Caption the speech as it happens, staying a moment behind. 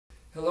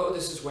Hello,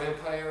 this is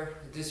wmpyr.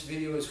 This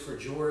video is for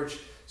George.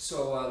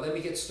 So let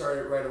me get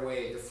started right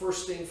away. The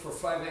first thing for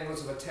 5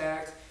 angles of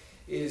attack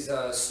is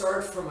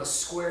start from a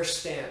square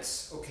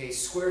stance. Okay,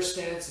 square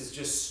stance is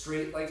just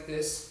straight like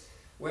this.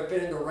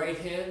 Weapon in the right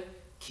hand.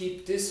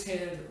 Keep this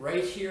hand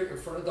right here in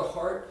front of the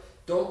heart.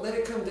 Don't let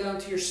it come down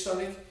to your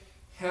stomach.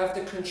 Have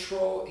the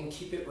control and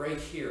keep it right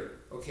here.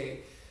 Okay.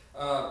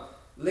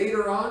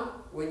 Later on,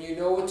 when you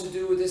know what to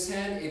do with this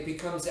hand, it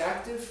becomes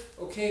active,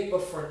 okay?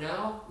 But for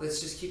now, let's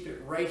just keep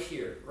it right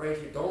here, right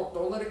here.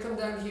 Don't let it come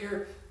down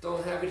here.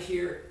 Don't have it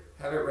here.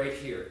 Have it right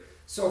here.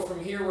 So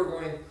from here, we're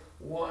going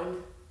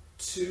 1,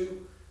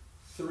 2,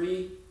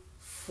 3,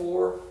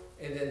 4,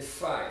 and then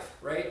 5,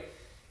 right?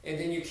 And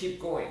then you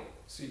keep going.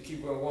 So you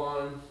keep going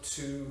 1,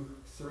 2,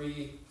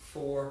 3,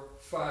 4,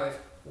 5.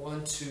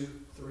 1, 2,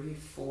 3,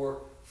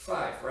 4,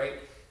 5, right?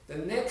 The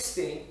next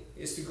thing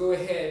is to go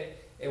ahead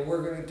and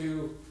we're going to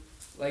do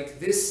like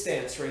this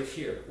stance right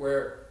here,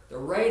 where the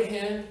right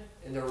hand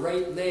and the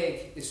right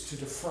leg is to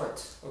the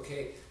front,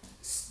 okay?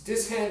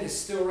 This hand is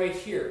still right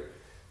here.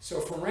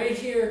 So from right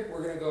here,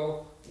 we're going to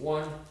go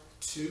 1,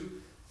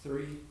 2,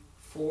 3,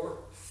 4,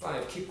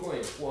 5. Keep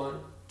going. 1,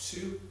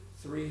 2,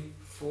 3,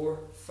 4,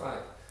 5.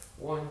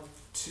 1,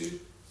 2,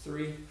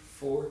 3,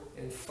 4,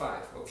 and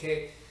 5,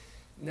 okay?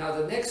 Now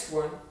the next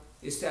one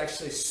is to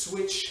actually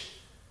switch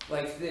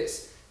like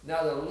this.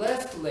 Now the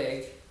left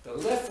leg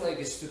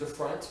is to the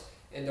front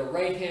and the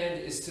right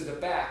hand is to the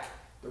back.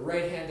 The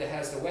right hand that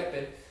has the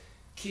weapon.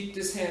 Keep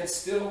this hand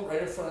still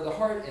right in front of the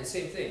heart and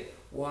same thing.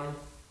 1,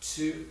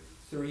 2,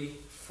 3,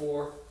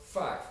 4,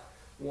 5.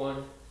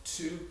 1,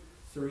 2,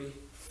 3,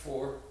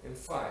 4, and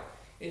 5.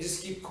 And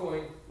just keep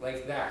going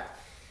like that.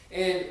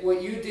 And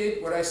what you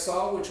did, what I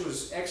saw, which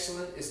was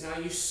excellent, is now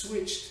you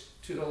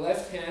switched to the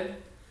left hand.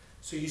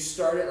 So you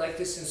start it like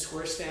this in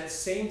square stance.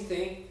 Same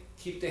thing.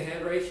 Keep the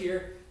hand right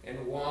here.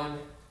 And 1,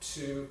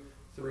 2,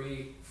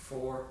 3,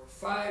 4,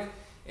 5.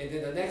 And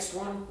then the next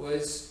one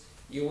was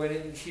you went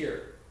in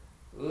here.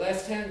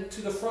 Left hand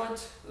to the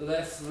front,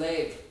 left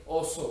leg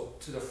also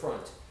to the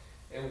front.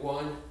 And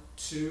 1,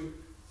 2,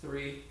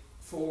 3,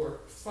 4,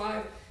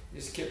 5.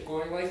 Just keep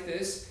going like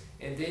this.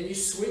 And then you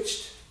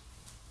switched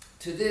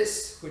to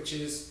this, which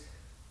is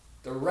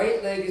the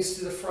right leg is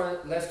to the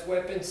front, left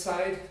weapon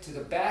side to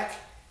the back.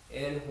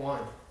 And 1,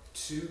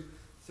 2,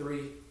 3,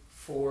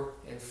 4,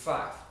 and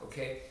 5.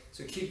 Okay,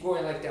 so keep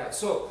going like that.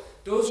 So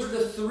those are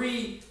the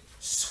 3: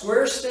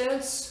 square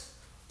stance,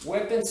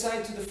 weapon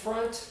side to the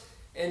front,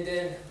 and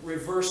then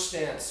reverse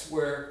stance,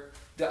 where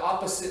the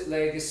opposite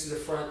leg is to the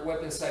front,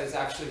 weapon side is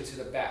actually to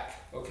the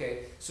back.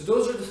 Okay, so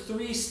those are the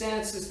 3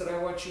 stances that I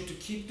want you to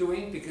keep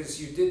doing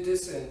because you did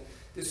this and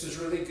this was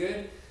really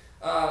good.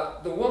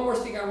 The one more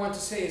thing I want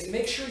to say is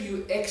make sure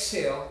you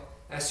exhale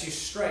as you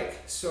strike.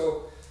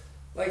 So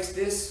like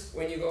this,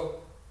 when you go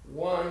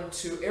 1,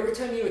 2, every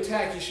time you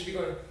attack, you should be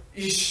going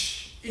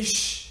ish,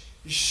 ish,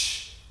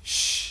 ish,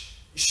 ish,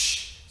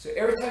 ish. So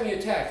every time you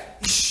attack,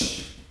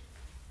 ish,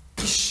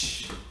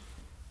 ish,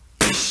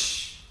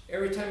 ish.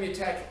 Every time you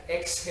attack,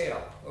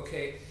 exhale.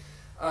 Okay.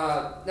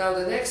 Now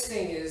the next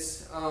thing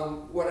is,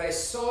 what I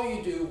saw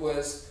you do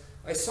was,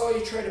 I saw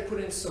you try to put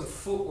in some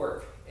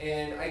footwork,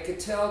 and I could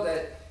tell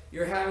that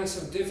you're having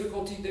some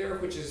difficulty there,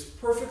 which is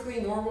perfectly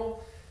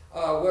normal.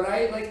 What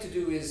I like to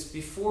do is,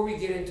 before we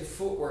get into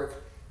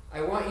footwork,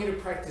 I want you to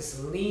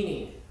practice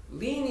leaning.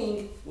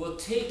 Leaning will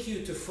take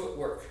you to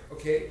footwork,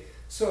 okay?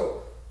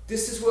 So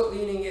this is what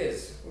leaning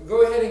is. We'll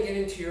go ahead and get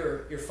into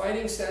your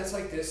fighting stance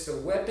like this. So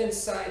weapon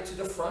side to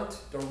the front.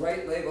 The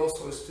right leg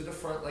also is to the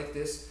front like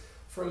this.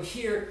 From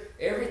here,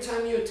 every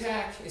time you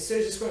attack,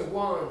 instead of just going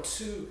 1,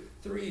 2,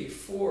 3,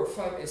 4,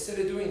 5, instead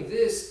of doing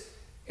this,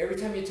 every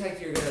time you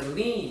attack, you're going to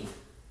lean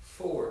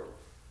forward,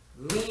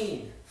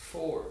 lean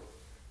forward,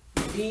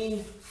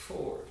 lean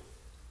forward,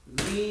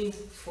 lean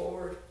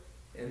forward,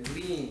 and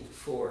lean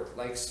forward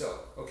like so.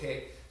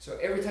 Okay, so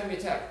every time you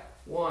attack,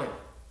 1,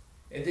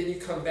 and then you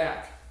come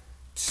back,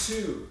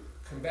 2,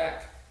 come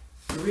back,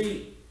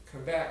 3,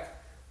 come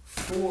back,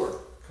 4,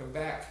 come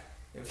back,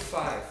 and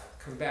 5,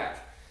 come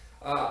back.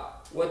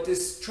 What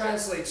this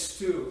translates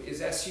to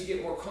is, as you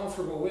get more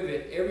comfortable with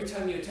it, every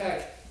time you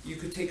attack, you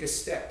could take a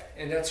step,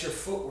 and that's your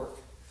footwork.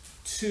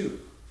 2,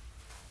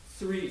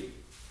 3,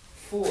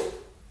 4,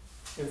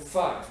 and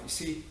 5. You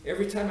see,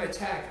 every time I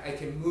attack, I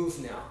can move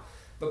now.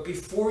 But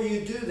before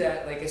you do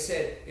that, like I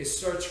said, it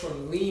starts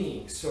from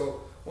leaning.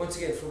 So once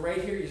again, from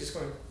right here, you're just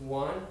going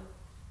 1,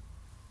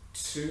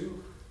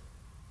 2,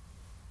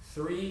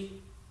 3,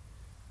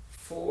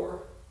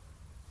 4,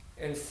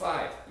 and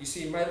 5. You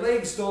see, my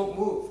legs don't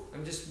move.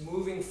 I'm just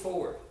moving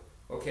forward.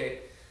 Okay?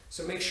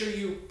 So make sure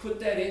you put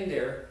that in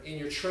there in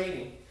your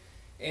training.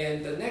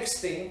 And the next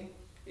thing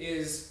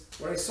is,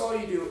 what I saw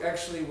you do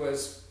actually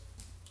was,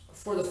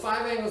 for the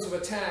 5 angles of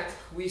attack,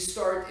 we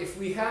start, if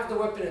we have the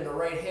weapon in the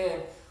right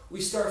hand, we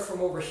start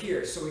from over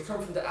here. So we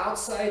come from the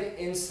outside,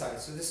 inside.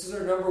 So this is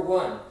our number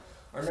 1.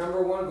 Our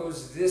number 1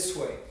 goes this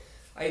way.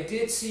 I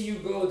did see you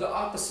go the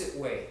opposite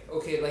way.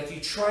 Okay, like you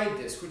tried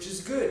this, which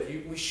is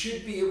good. We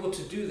should be able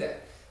to do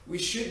that. We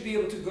should be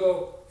able to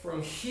go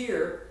from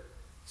here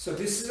So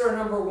this is our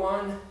number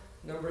 1,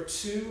 number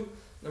 2,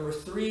 number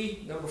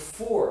 3, number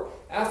 4.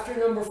 After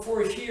number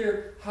 4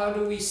 here, how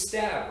do we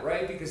stab,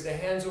 right? Because the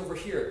hand's over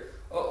here.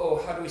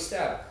 Uh-oh, how do we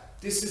stab?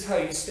 This is how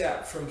you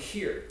stab, from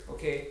here,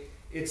 okay?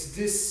 It's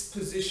this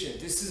position.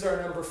 This is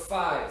our number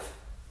 5,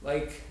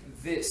 like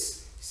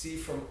this. See,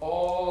 from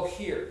all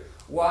here.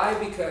 Why?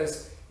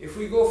 Because if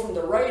we go from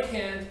the right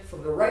hand,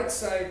 from the right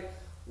side,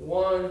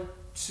 1,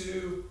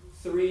 2,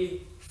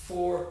 3,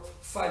 4,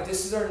 5.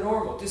 This is our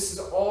normal. This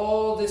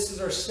is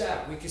our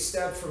stab. We can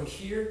stab from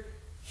here,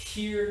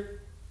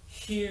 here,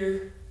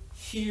 here,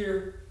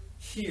 here,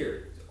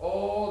 here.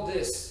 All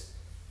this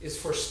is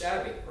for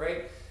stabbing,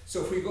 right?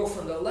 So if we go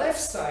from the left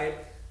side,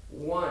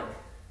 1,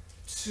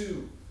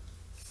 2,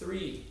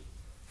 3,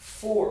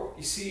 4.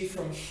 You see,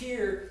 from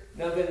here,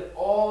 now then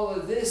all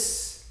of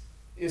this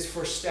is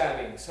for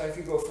stabbing. So I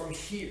could go from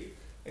here.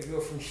 I could go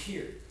from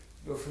here.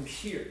 Go from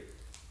here,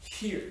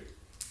 here,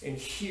 and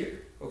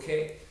here.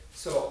 Okay?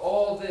 So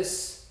all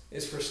this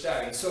is for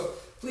stabbing. So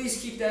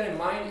please keep that in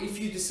mind if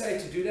you decide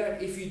to do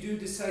that. If you do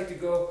decide to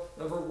go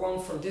number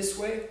 1 from this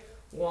way,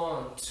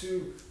 1,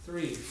 2,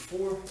 3,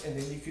 4, and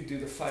then you could do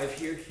the 5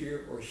 here,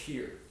 here, or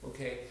here.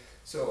 Okay?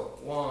 So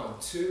 1,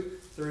 2,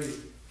 3,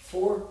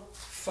 4,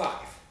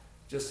 5.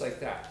 Just like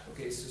that.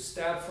 Okay, so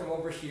stab from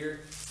over here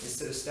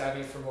instead of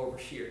stabbing from over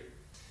here.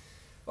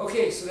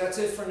 Okay, so that's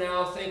it for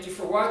now. Thank you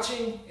for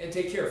watching, and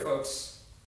take care, folks.